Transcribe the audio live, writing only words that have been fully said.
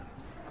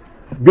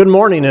Good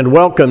morning and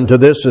welcome to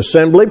this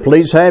assembly.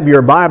 Please have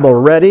your Bible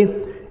ready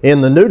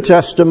in the New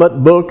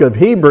Testament book of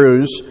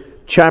Hebrews,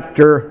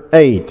 chapter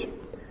 8.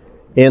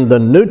 In the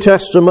New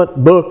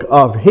Testament book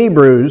of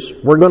Hebrews,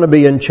 we're going to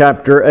be in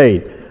chapter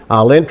 8.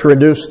 I'll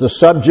introduce the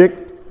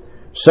subject,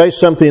 say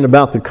something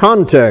about the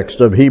context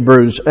of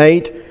Hebrews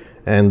 8,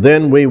 and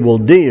then we will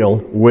deal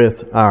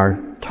with our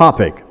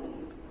topic.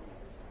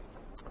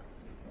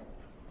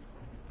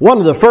 One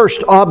of the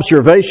first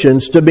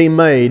observations to be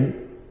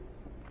made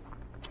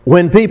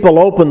when people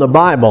open the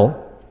Bible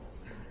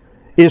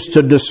is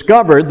to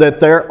discover that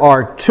there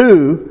are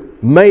two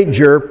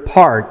major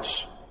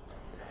parts,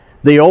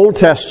 the Old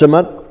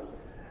Testament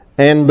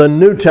and the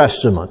New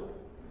Testament.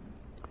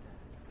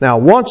 Now,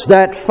 once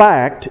that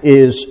fact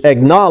is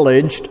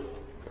acknowledged,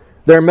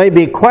 there may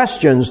be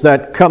questions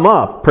that come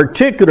up,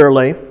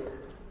 particularly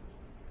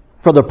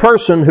for the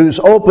person who's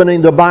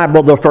opening the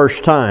Bible the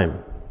first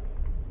time.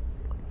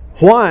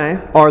 Why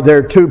are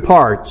there two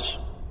parts?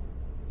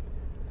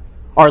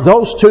 Are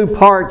those two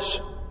parts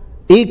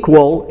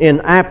equal in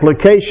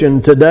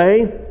application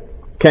today?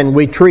 Can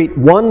we treat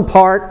one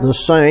part the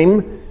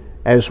same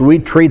as we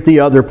treat the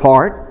other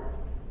part?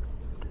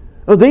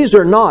 Well, these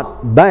are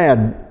not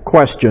bad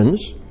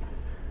questions.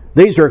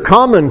 These are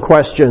common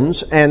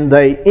questions, and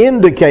they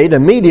indicate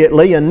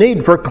immediately a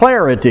need for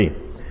clarity.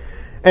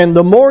 And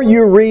the more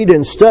you read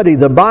and study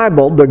the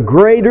Bible, the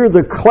greater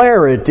the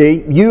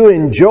clarity you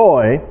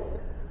enjoy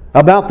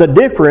about the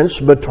difference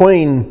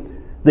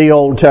between the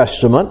Old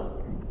Testament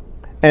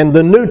and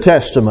the New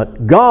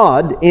Testament.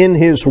 God, in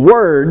His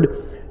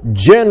Word,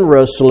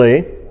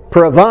 generously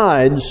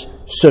provides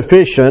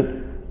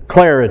sufficient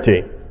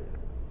clarity.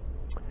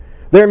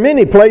 There are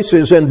many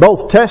places in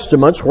both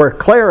Testaments where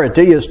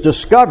clarity is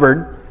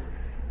discovered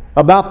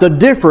about the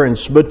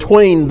difference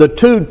between the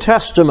two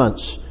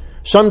testaments,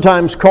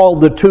 sometimes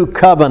called the two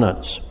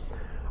covenants.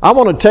 I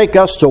want to take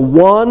us to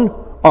one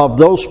of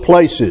those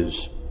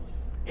places,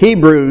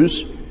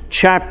 Hebrews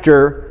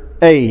chapter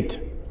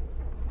 8.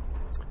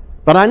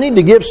 But I need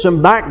to give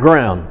some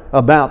background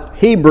about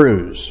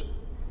Hebrews.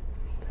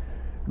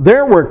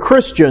 There were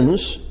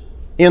Christians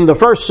in the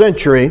first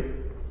century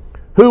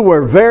who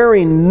were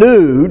very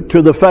new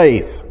to the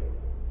faith.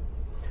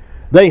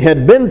 They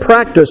had been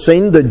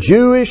practicing the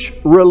Jewish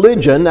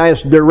religion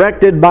as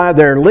directed by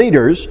their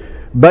leaders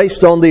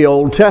based on the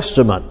Old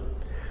Testament.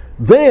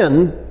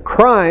 Then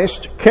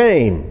Christ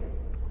came,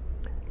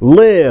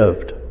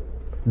 lived,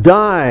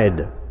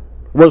 died,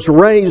 was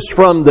raised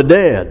from the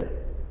dead.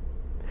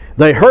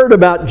 They heard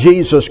about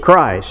Jesus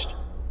Christ.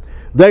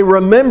 They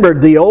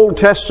remembered the Old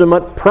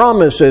Testament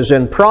promises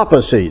and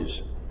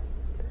prophecies.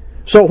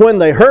 So when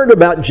they heard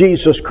about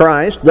Jesus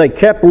Christ, they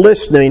kept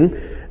listening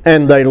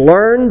and they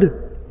learned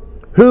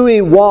who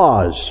He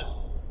was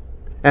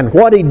and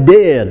what He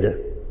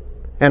did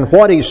and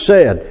what He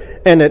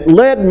said. And it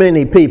led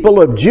many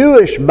people of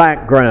Jewish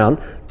background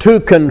to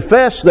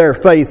confess their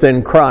faith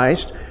in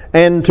Christ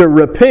and to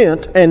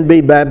repent and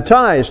be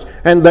baptized.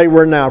 And they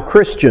were now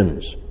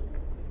Christians.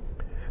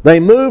 They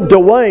moved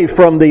away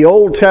from the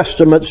Old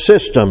Testament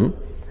system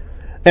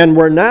and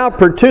were now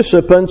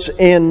participants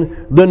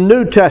in the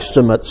New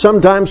Testament,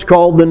 sometimes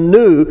called the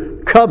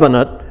New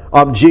Covenant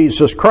of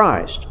Jesus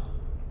Christ.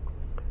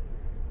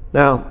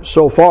 Now,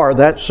 so far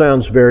that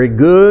sounds very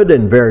good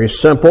and very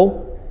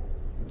simple.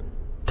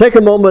 Take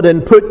a moment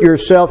and put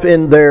yourself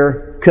in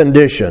their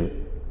condition.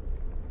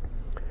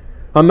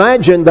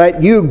 Imagine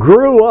that you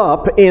grew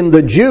up in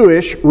the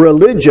Jewish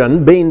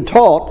religion being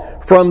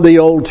taught from the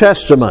Old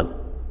Testament.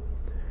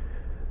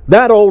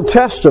 That Old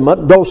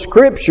Testament, those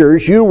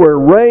scriptures you were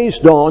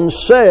raised on,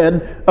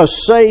 said a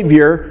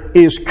Savior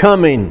is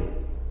coming.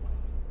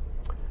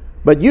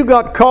 But you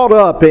got caught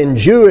up in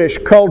Jewish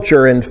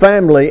culture and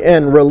family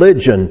and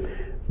religion.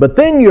 But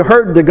then you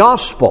heard the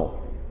gospel.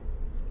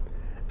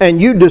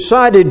 And you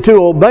decided to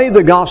obey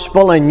the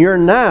gospel, and you're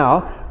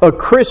now a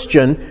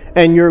Christian,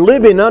 and you're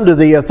living under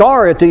the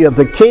authority of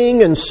the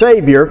King and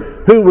Savior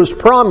who was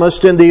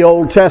promised in the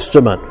Old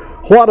Testament.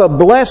 What a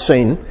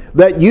blessing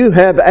that you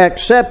have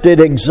accepted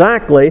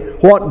exactly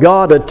what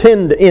God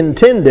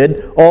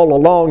intended all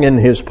along in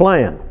His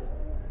plan.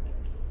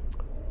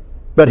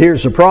 But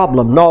here's the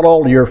problem. Not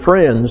all your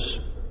friends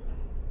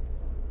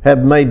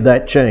have made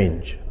that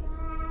change.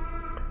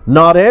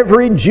 Not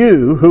every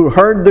Jew who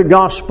heard the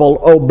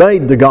gospel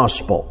obeyed the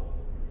gospel.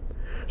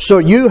 So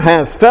you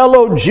have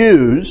fellow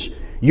Jews,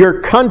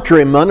 your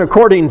countrymen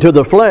according to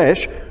the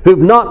flesh, who've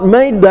not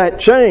made that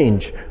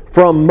change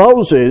from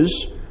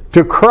Moses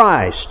to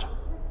Christ.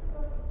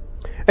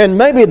 And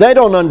maybe they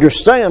don't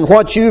understand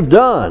what you've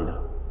done.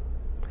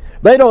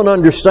 They don't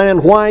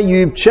understand why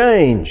you've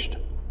changed.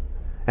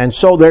 And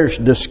so there's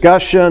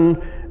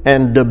discussion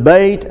and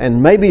debate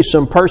and maybe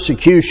some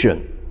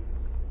persecution.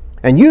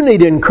 And you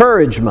need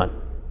encouragement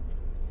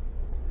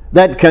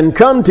that can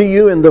come to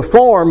you in the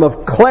form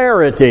of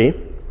clarity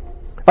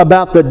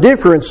about the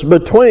difference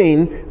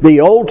between the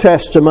Old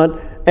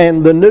Testament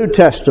and the New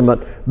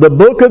Testament. The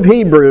book of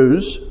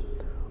Hebrews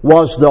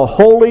was the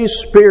Holy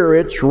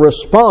Spirit's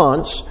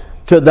response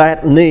to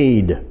that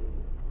need.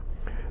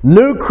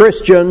 New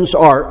Christians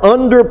are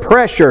under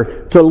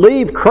pressure to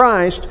leave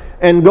Christ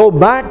and go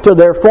back to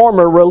their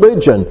former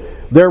religion.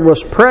 There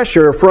was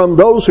pressure from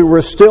those who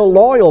were still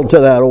loyal to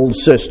that old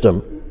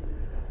system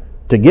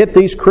to get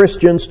these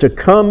Christians to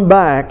come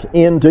back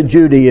into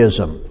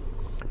Judaism,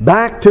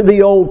 back to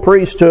the old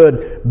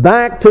priesthood,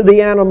 back to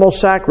the animal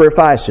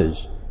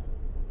sacrifices.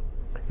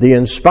 The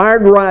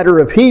inspired writer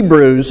of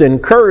Hebrews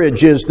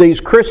encourages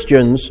these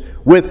Christians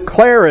with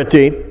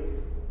clarity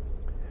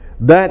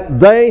that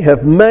they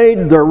have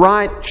made the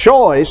right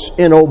choice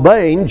in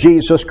obeying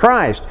Jesus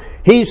Christ.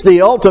 He's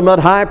the ultimate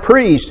high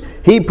priest.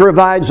 He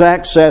provides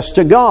access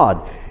to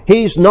God.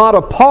 He's not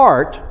a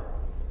part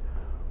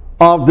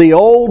of the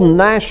old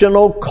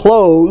national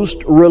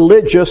closed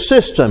religious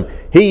system.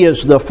 He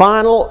is the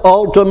final,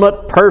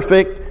 ultimate,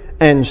 perfect,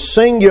 and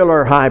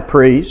singular high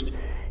priest.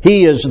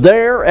 He is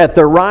there at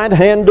the right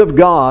hand of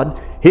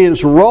God.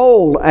 His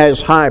role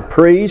as high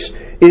priest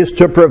is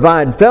to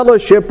provide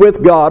fellowship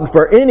with God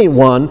for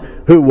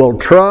anyone who will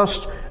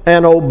trust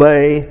and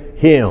obey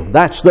Him.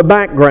 That's the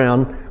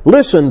background.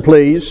 Listen,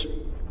 please,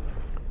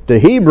 to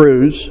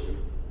Hebrews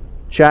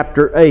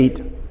chapter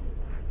 8.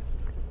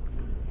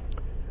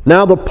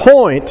 Now, the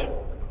point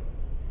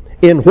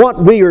in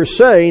what we are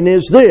saying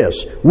is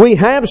this: we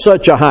have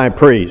such a high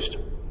priest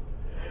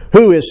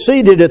who is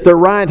seated at the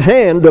right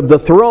hand of the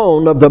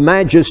throne of the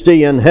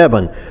majesty in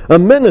heaven, a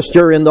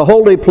minister in the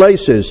holy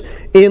places,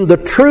 in the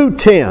true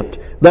tent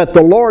that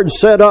the Lord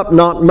set up,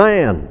 not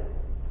man.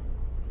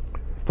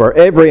 For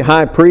every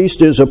high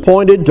priest is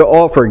appointed to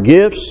offer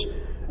gifts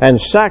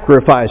and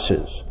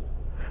sacrifices.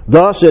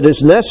 Thus it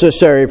is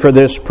necessary for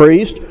this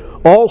priest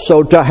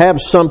also to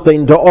have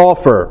something to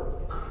offer.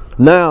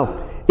 Now,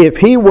 if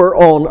he were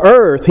on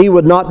earth, he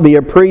would not be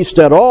a priest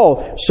at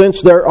all,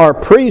 since there are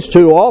priests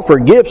who offer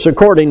gifts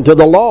according to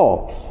the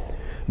law.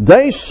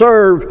 They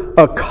serve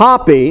a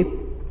copy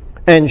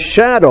and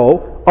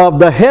shadow of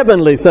the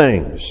heavenly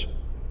things.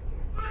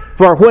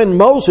 For when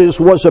Moses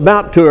was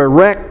about to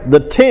erect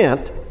the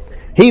tent,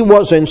 he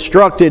was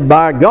instructed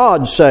by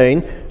God,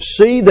 saying,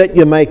 "See that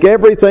you make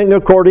everything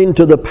according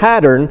to the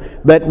pattern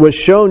that was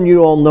shown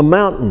you on the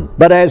mountain."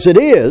 But as it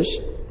is,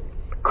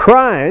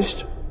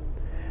 Christ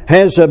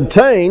has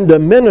obtained a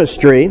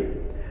ministry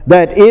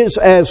that is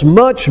as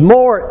much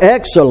more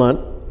excellent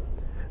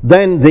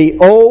than the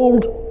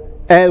old,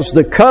 as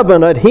the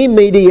covenant He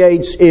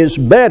mediates is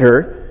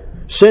better,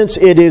 since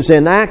it is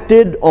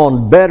enacted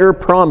on better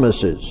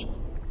promises.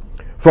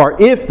 For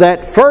if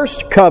that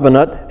first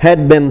covenant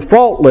had been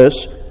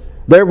faultless,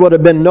 there would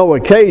have been no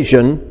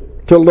occasion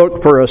to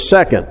look for a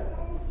second.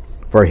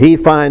 For He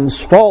finds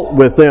fault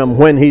with them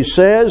when He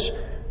says,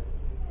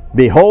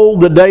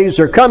 "Behold, the days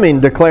are coming,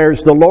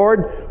 declares the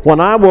Lord, when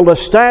I will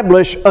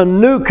establish a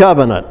new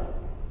covenant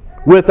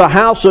with the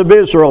house of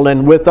Israel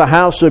and with the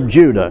house of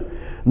Judah,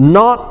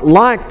 not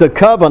like the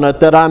covenant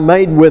that I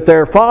made with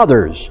their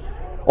fathers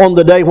on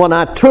the day when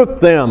I took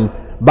them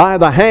by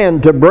the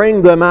hand to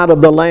bring them out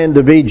of the land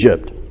of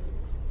Egypt.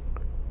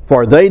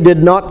 For they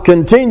did not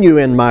continue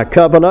in my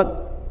covenant,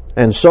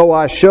 and so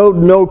I showed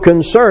no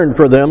concern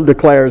for them,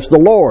 declares the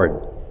Lord.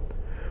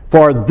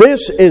 For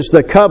this is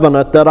the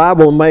covenant that I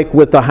will make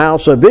with the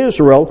house of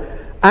Israel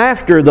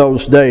after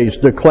those days,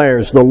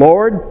 declares the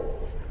Lord.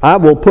 I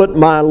will put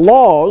my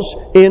laws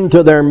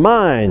into their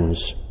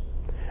minds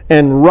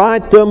and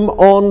write them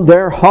on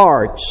their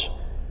hearts.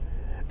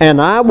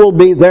 And I will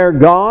be their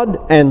God,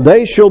 and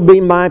they shall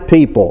be my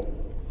people.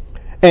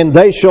 And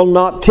they shall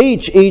not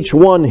teach each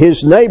one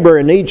his neighbor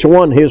and each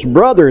one his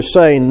brother,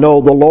 saying,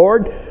 Know the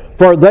Lord,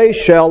 for they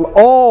shall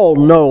all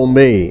know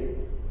me,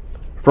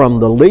 from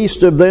the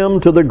least of them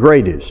to the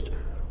greatest.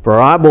 For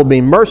I will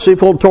be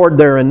merciful toward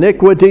their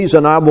iniquities,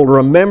 and I will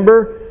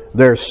remember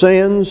their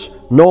sins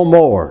no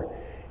more.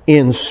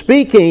 In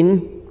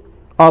speaking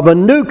of a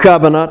new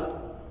covenant,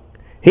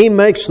 he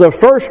makes the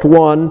first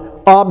one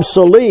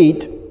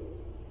obsolete,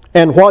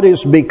 and what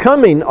is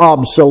becoming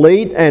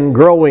obsolete and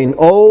growing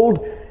old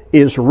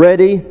is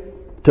ready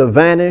to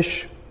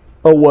vanish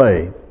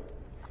away.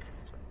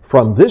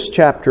 From this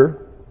chapter,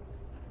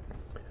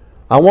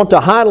 I want to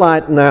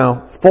highlight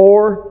now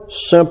 4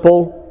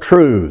 simple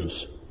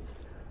truths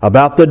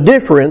about the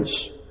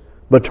difference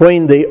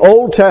between the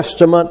Old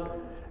Testament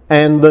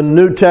and the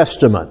New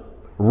Testament,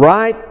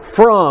 right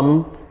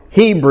from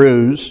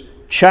Hebrews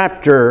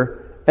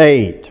chapter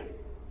 8.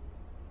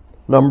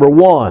 Number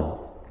 1,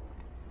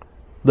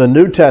 the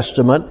New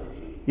Testament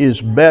is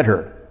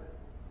better.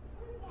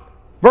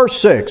 Verse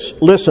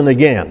 6, listen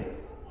again.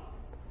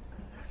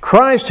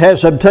 Christ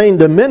has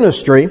obtained a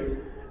ministry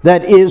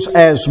that is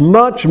as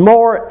much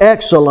more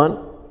excellent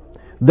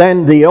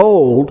than the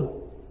old,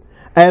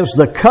 as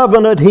the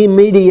covenant he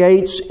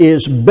mediates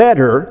is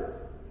better,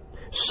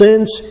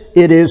 since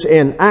it is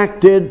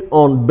enacted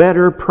on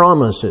better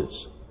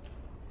promises.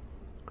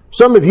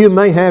 Some of you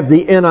may have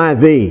the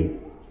NIV,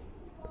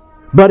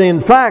 but in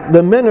fact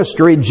the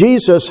ministry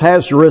Jesus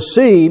has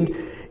received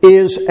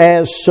is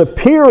as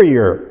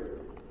superior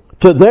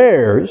to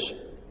theirs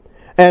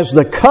as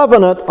the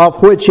covenant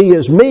of which he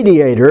is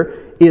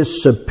mediator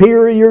is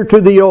superior to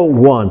the old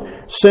one,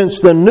 since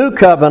the new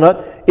covenant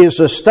is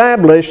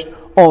established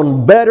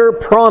on better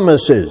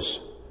promises.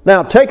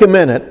 Now, take a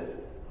minute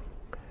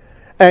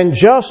and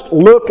just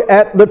look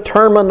at the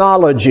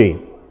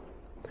terminology.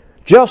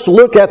 Just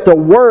look at the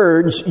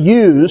words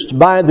used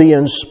by the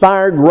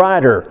inspired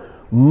writer.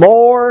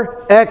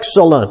 More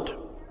excellent,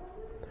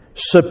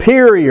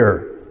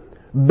 superior,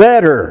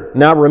 better.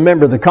 Now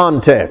remember the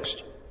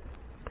context.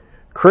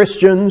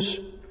 Christians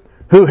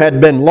who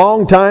had been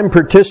longtime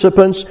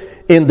participants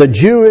in the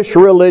Jewish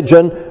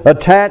religion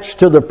attached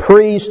to the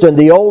priest and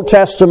the Old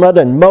Testament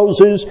and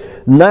Moses,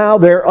 now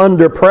they're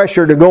under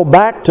pressure to go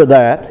back to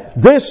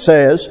that. This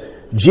says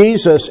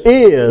Jesus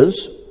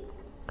is,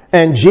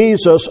 and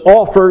Jesus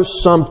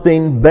offers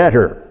something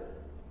better,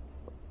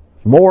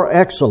 more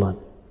excellent,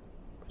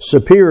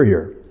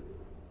 superior.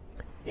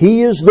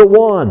 He is the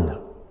one,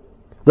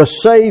 the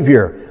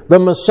Savior, the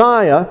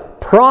Messiah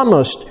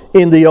promised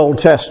in the Old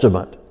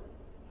Testament.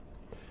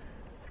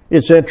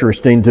 It's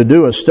interesting to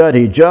do a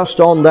study just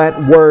on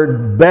that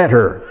word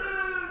better.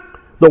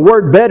 The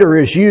word better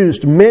is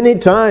used many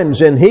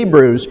times in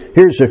Hebrews.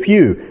 Here's a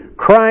few.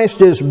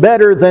 Christ is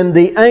better than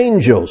the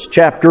angels,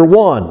 chapter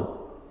 1.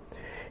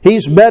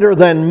 He's better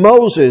than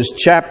Moses,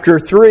 chapter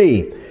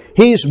 3.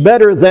 He's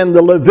better than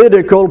the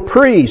Levitical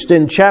priest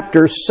in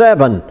chapter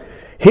 7.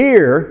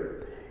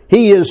 Here,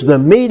 He is the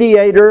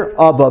mediator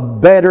of a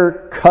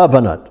better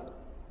covenant.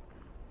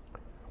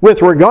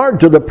 With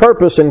regard to the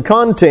purpose and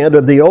content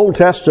of the Old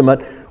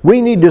Testament, we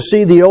need to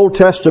see the Old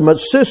Testament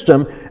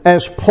system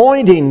as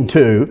pointing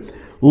to,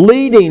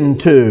 leading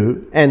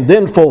to, and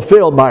then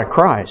fulfilled by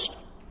Christ.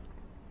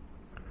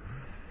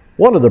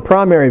 One of the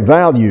primary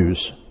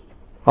values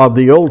of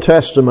the Old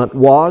Testament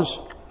was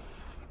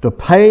to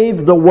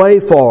pave the way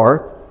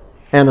for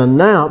and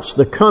announce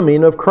the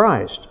coming of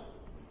Christ.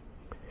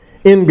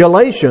 In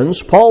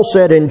Galatians, Paul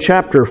said in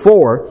chapter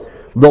 4,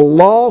 the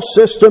law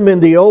system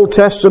in the Old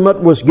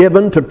Testament was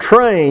given to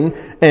train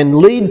and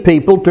lead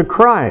people to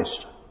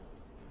Christ.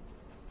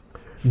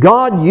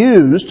 God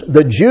used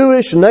the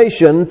Jewish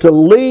nation to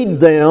lead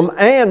them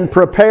and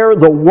prepare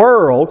the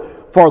world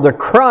for the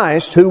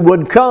Christ who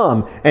would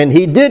come. And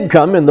He did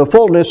come in the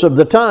fullness of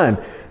the time.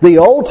 The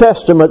Old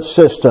Testament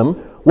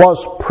system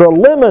was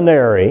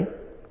preliminary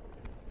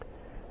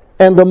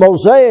and the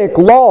Mosaic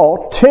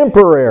law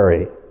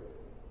temporary.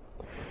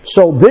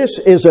 So this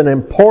is an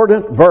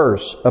important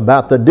verse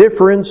about the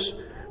difference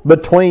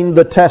between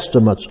the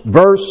testaments.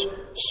 Verse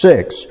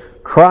 6,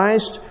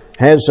 Christ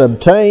has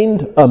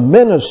obtained a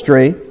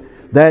ministry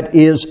that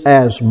is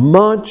as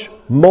much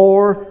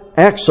more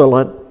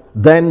excellent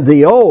than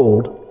the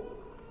old,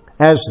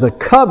 as the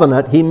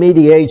covenant He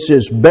mediates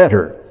is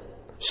better,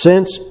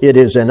 since it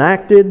is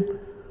enacted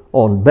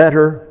on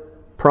better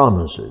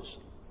promises.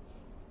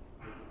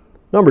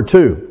 Number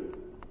 2,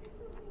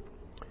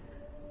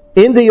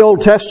 in the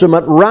Old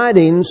Testament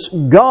writings,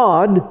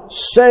 God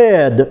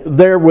said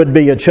there would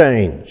be a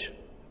change.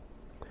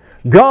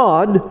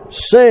 God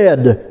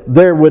said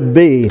there would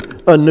be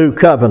a new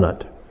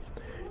covenant.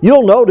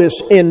 You'll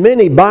notice in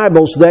many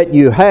Bibles that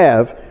you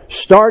have,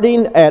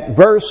 starting at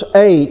verse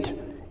 8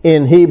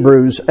 in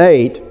Hebrews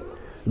 8,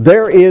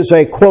 there is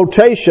a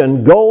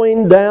quotation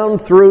going down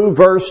through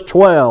verse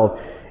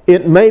 12.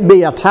 It may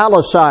be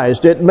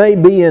italicized, it may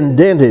be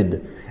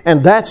indented,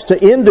 and that's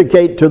to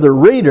indicate to the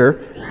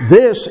reader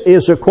this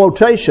is a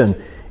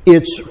quotation.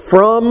 It's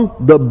from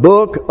the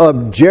book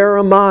of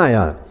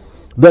Jeremiah.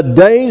 The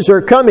days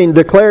are coming,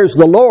 declares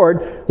the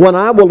Lord, when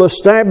I will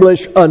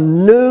establish a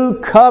new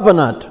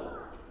covenant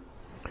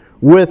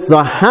with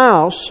the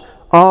house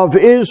of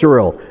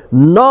Israel,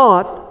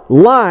 not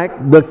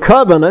like the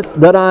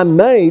covenant that I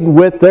made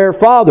with their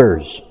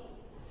fathers.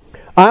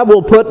 I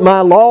will put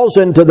my laws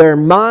into their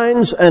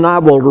minds, and I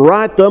will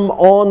write them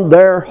on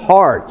their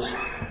hearts.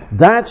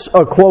 That's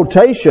a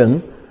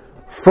quotation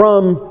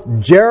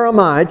from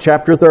Jeremiah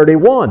chapter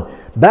 31.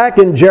 Back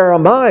in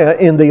Jeremiah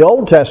in the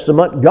Old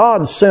Testament,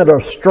 God sent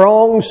a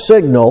strong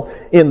signal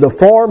in the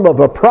form of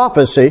a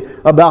prophecy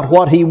about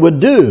what He would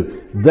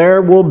do.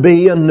 There will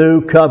be a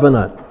new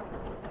covenant.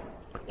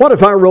 What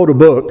if I wrote a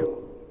book,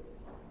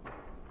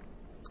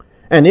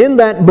 and in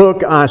that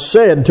book I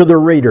said to the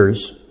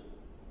readers,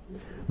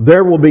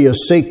 there will be a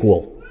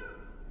sequel,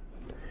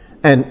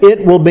 and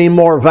it will be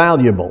more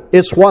valuable.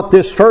 It's what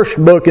this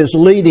first book is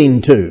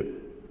leading to.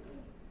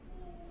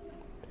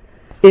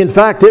 In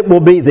fact, it will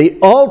be the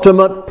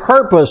ultimate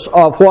purpose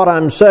of what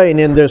I'm saying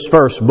in this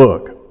first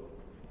book.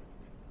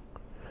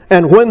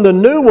 And when the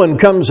new one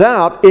comes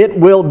out, it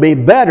will be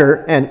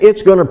better, and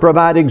it's going to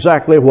provide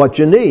exactly what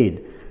you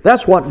need.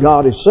 That's what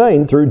God is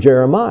saying through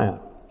Jeremiah.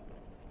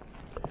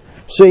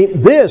 See,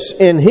 this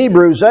in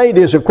Hebrews 8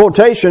 is a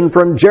quotation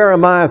from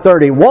Jeremiah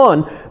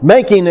 31,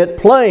 making it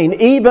plain,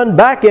 even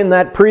back in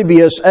that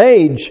previous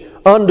age,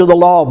 under the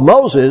law of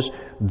Moses,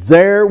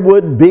 there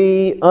would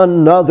be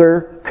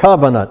another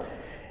covenant.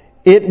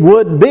 It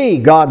would be,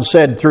 God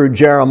said through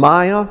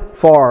Jeremiah,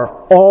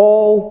 for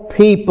all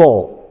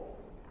people.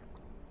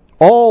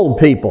 All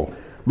people.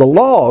 The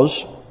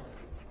laws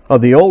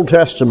of the Old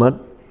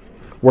Testament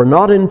were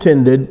not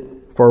intended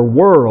for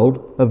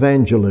world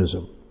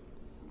evangelism.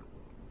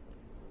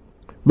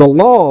 The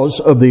laws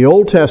of the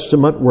Old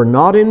Testament were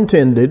not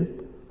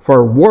intended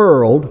for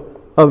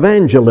world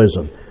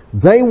evangelism.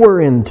 They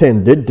were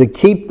intended to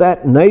keep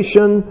that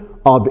nation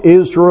of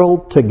Israel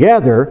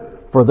together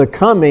for the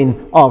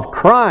coming of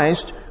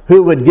Christ,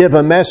 who would give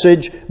a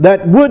message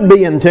that would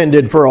be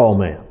intended for all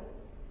men,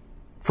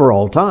 for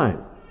all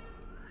time.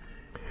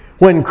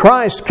 When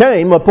Christ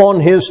came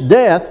upon His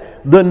death,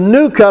 the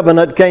new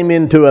covenant came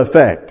into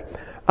effect.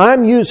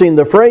 I'm using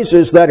the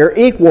phrases that are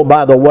equal,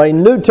 by the way: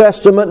 New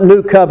Testament,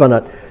 New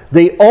Covenant.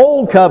 The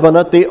Old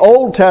Covenant, the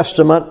Old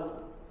Testament,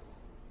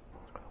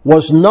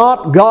 was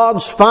not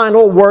God's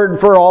final word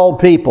for all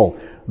people.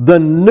 The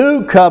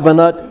New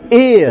Covenant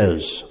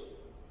is.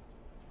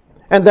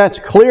 And that's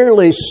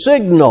clearly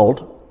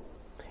signaled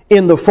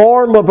in the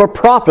form of a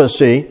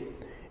prophecy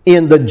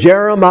in the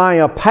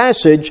Jeremiah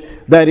passage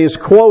that is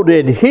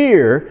quoted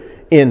here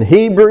in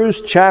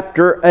Hebrews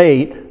chapter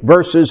 8,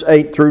 verses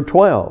 8 through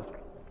 12.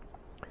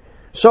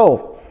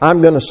 So,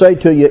 I'm going to say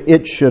to you,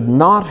 it should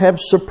not have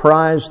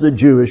surprised the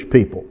Jewish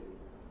people.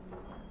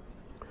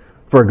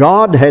 For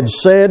God had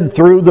said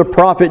through the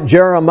prophet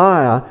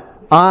Jeremiah,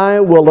 I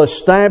will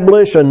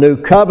establish a new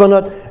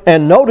covenant.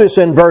 And notice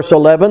in verse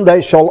 11,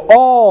 they shall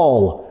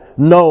all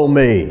know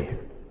me.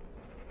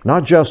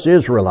 Not just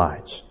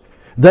Israelites.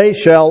 They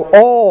shall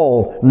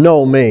all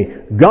know me.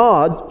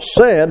 God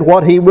said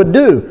what He would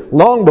do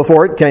long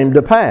before it came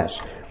to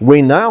pass.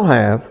 We now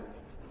have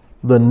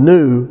the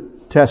New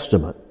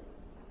Testament.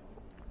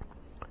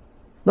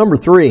 Number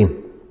 3.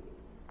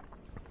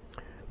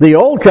 The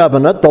Old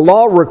Covenant, the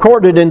law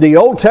recorded in the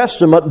Old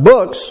Testament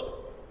books,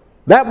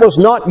 that was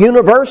not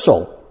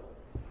universal.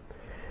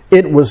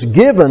 It was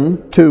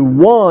given to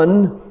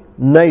one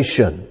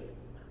nation.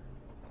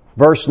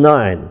 Verse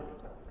 9.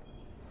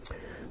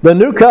 The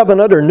New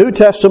Covenant or New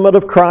Testament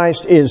of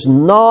Christ is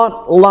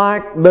not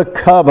like the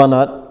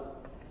covenant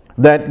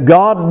that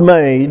God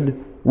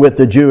made with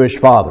the Jewish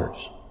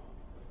fathers.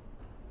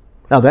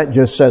 Now that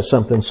just says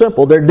something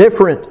simple. They're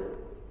different.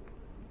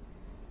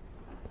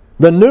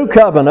 The New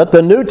Covenant,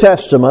 the New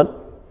Testament,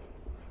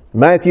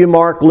 Matthew,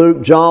 Mark,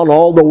 Luke, John,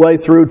 all the way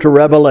through to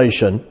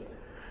Revelation.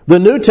 The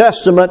New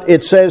Testament,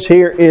 it says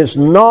here, is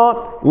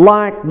not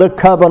like the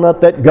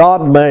covenant that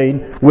God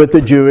made with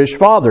the Jewish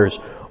fathers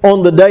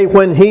on the day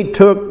when He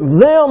took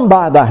them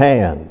by the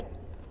hand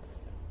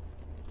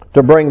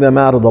to bring them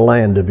out of the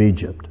land of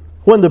Egypt.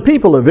 When the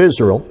people of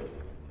Israel,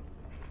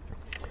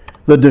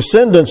 the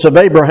descendants of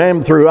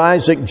Abraham through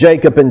Isaac,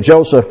 Jacob, and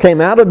Joseph, came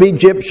out of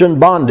Egyptian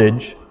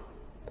bondage,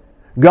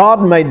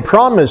 God made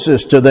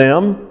promises to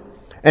them,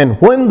 and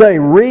when they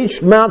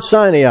reached Mount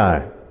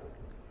Sinai,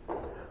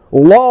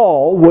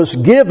 law was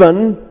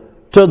given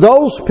to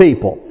those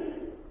people.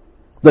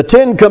 The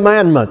 10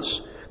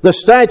 Commandments, the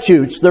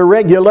statutes, the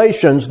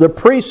regulations, the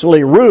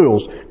priestly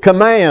rules,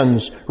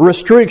 commands,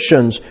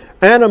 restrictions,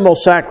 animal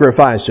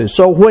sacrifices.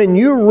 So when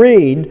you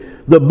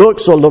read the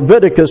books of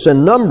Leviticus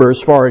and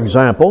Numbers, for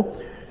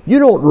example, you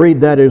don't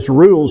read that as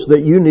rules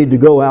that you need to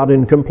go out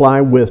and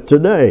comply with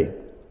today.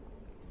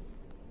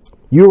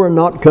 You are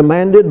not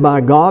commanded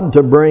by God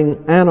to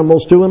bring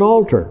animals to an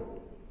altar.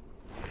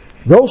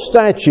 Those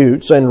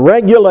statutes and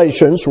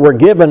regulations were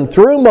given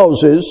through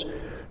Moses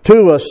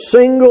to a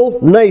single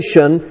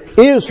nation,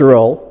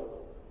 Israel,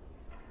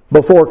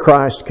 before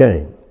Christ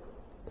came.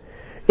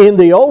 In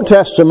the Old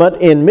Testament,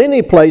 in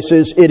many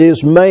places, it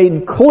is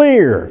made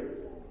clear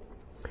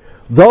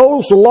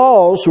those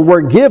laws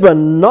were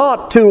given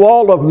not to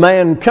all of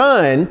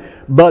mankind,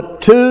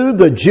 but to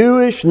the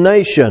Jewish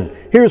nation.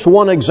 Here's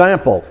one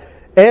example.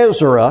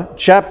 Ezra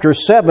chapter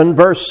 7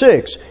 verse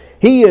 6.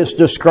 He is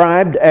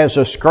described as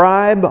a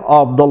scribe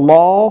of the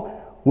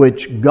law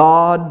which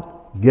God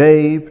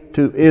gave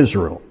to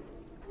Israel.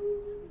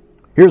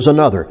 Here's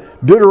another.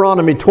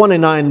 Deuteronomy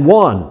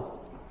 29:1.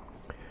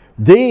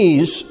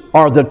 These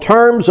are the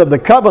terms of the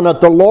covenant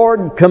the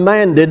Lord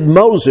commanded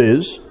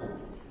Moses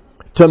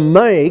to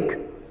make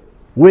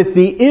with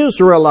the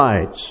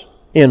Israelites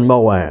in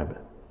Moab,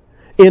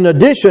 in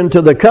addition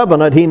to the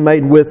covenant He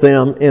made with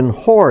them in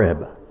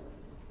Horeb.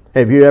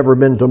 Have you ever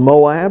been to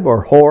Moab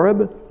or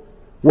Horeb?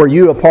 Were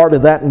you a part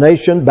of that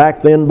nation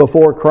back then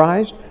before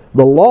Christ?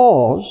 The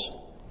laws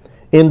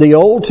in the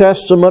Old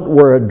Testament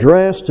were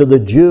addressed to the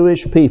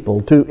Jewish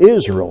people, to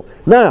Israel.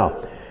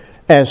 Now,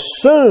 as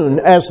soon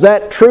as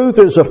that truth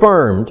is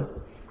affirmed,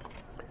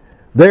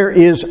 there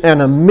is an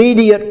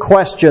immediate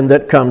question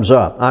that comes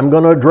up. I'm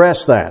going to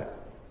address that.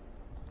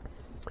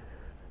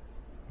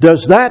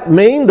 Does that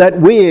mean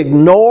that we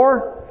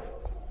ignore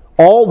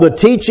all the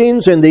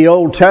teachings in the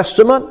Old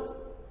Testament?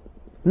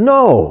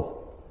 No.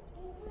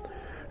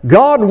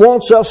 God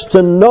wants us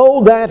to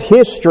know that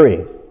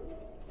history.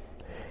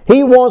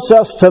 He wants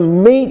us to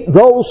meet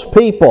those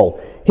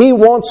people. He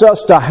wants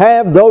us to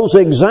have those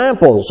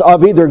examples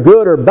of either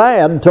good or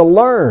bad to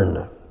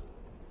learn.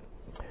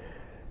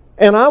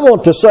 And I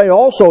want to say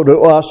also to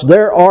us,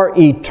 there are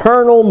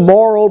eternal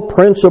moral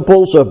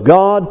principles of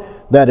God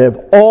that have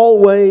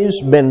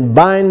always been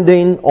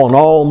binding on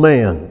all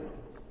men.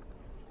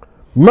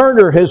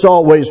 Murder has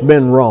always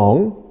been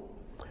wrong.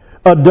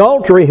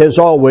 Adultery has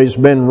always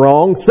been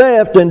wrong.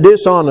 Theft and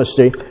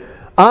dishonesty.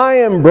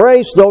 I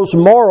embrace those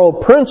moral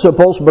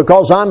principles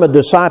because I'm a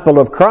disciple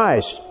of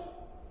Christ.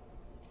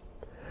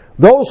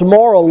 Those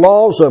moral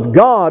laws of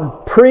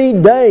God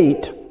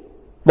predate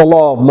the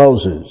law of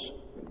Moses.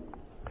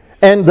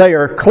 And they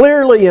are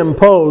clearly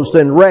imposed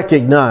and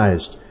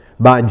recognized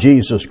by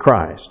Jesus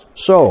Christ.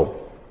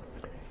 So,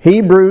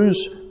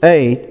 Hebrews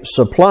 8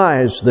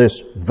 supplies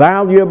this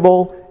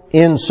valuable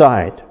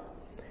insight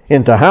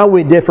into how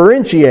we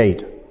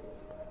differentiate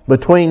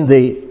between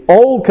the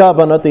Old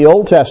Covenant, the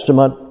Old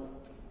Testament,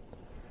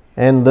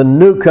 and the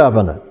New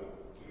Covenant,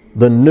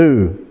 the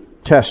New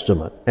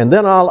Testament. And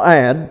then I'll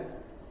add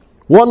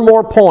one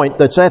more point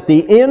that's at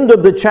the end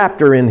of the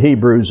chapter in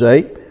Hebrews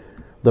 8.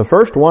 The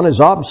first one is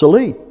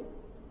obsolete.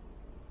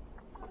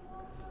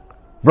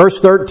 Verse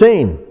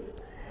 13.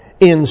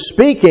 In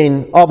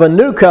speaking of a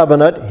new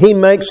covenant, he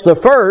makes the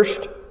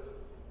first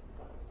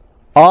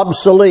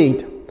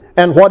obsolete.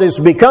 And what is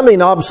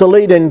becoming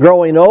obsolete and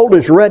growing old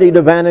is ready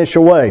to vanish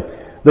away.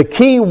 The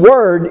key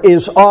word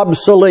is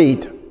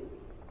obsolete.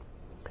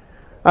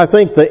 I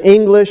think the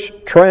English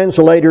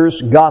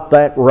translators got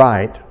that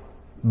right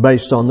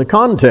based on the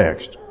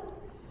context.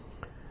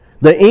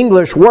 The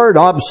English word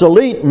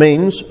obsolete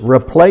means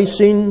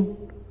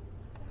replacing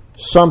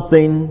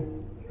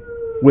something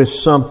with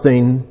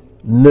something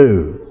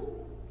new.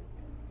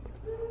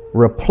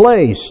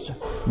 Replaced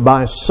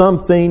by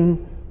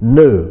something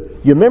new.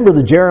 You remember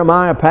the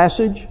Jeremiah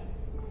passage?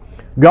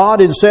 God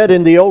had said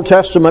in the Old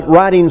Testament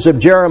writings of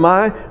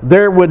Jeremiah,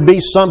 there would be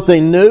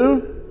something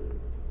new.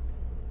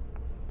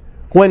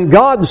 When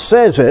God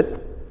says it,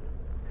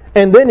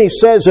 and then He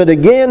says it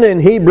again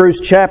in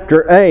Hebrews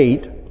chapter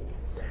 8,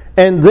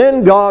 and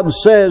then God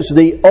says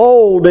the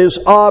old is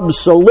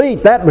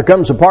obsolete, that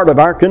becomes a part of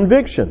our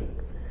conviction.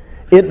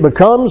 It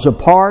becomes a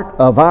part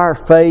of our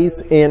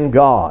faith in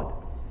God.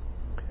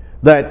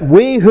 That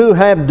we who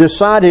have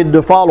decided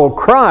to follow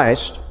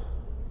Christ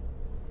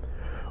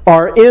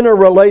are in a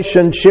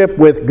relationship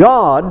with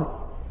God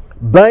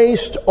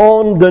based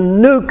on the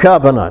new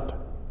covenant,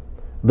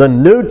 the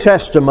New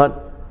Testament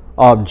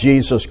of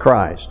Jesus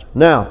Christ.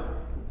 Now,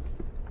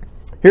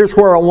 here's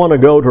where I want to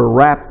go to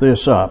wrap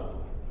this up.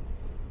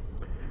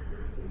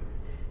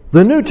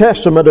 The New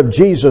Testament of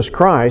Jesus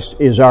Christ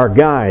is our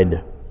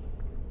guide.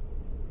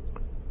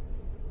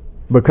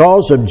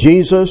 Because of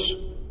Jesus,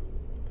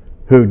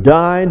 who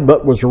died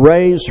but was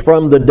raised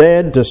from the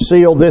dead to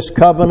seal this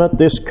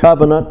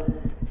covenant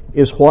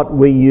is what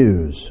we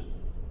use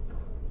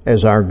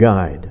as our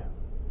guide.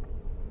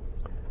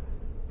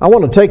 I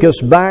want to take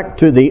us back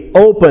to the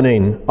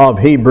opening of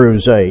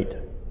Hebrews 8.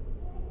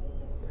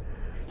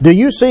 Do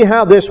you see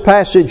how this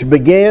passage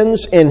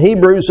begins in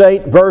Hebrews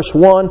 8 verse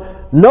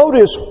 1?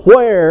 Notice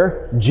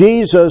where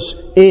Jesus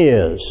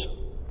is.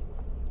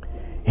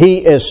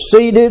 He is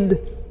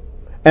seated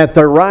at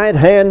the right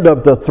hand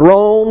of the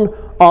throne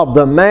of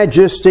the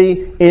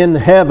majesty in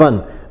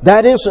heaven.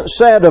 That isn't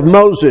said of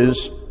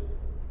Moses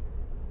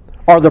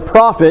or the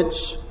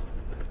prophets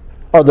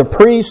or the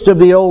priest of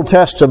the Old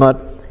Testament.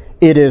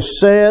 It is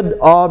said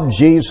of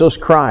Jesus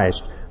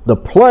Christ, the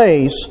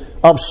place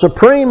of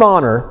supreme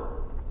honor,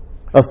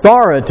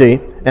 authority,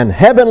 and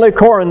heavenly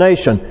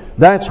coronation.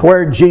 That's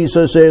where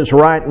Jesus is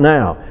right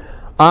now.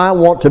 I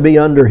want to be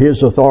under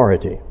His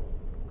authority.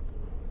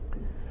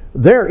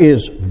 There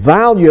is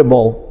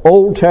valuable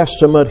Old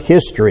Testament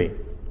history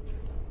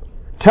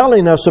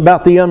telling us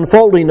about the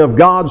unfolding of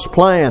God's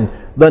plan,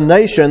 the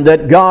nation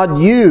that God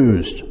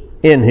used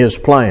in His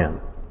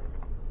plan.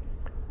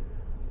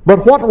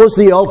 But what was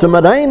the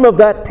ultimate aim of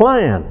that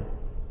plan?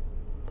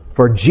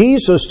 For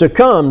Jesus to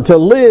come, to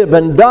live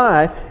and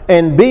die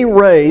and be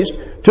raised,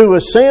 to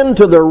ascend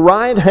to the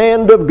right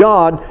hand of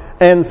God,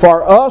 and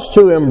for us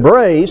to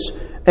embrace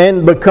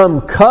and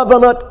become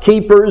covenant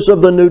keepers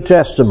of the New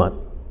Testament.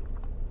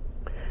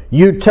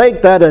 You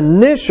take that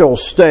initial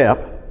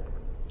step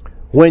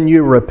when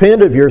you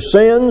repent of your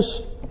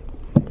sins,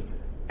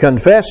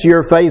 confess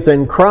your faith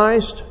in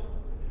Christ,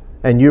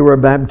 and you are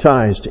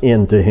baptized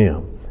into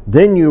Him.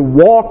 Then you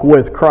walk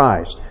with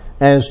Christ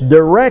as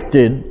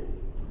directed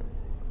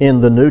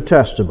in the New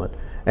Testament.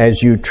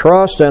 As you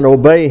trust and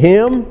obey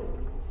Him,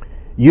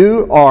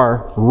 you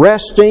are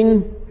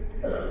resting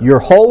your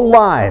whole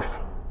life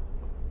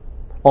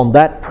on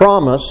that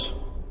promise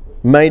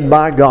made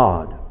by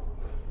God.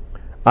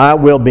 I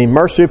will be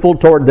merciful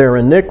toward their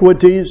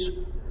iniquities,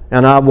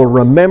 and I will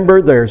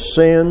remember their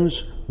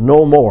sins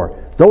no more.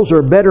 Those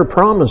are better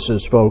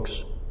promises,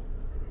 folks.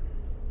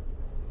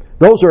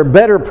 Those are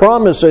better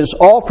promises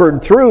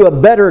offered through a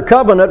better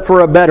covenant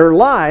for a better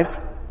life,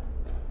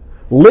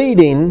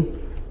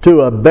 leading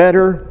to a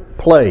better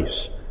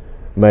place.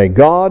 May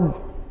God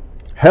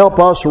help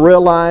us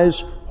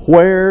realize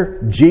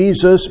where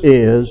Jesus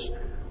is,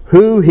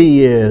 who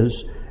He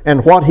is,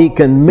 and what He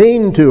can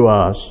mean to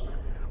us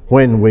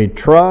when we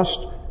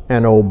trust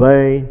and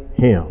obey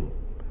Him.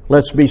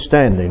 Let's be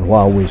standing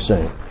while we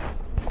sing.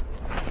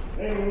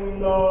 In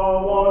the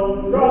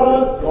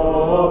wondrous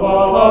love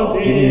of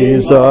of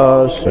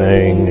Jesus,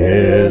 sing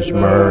His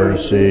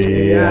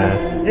mercy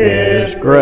and His grace.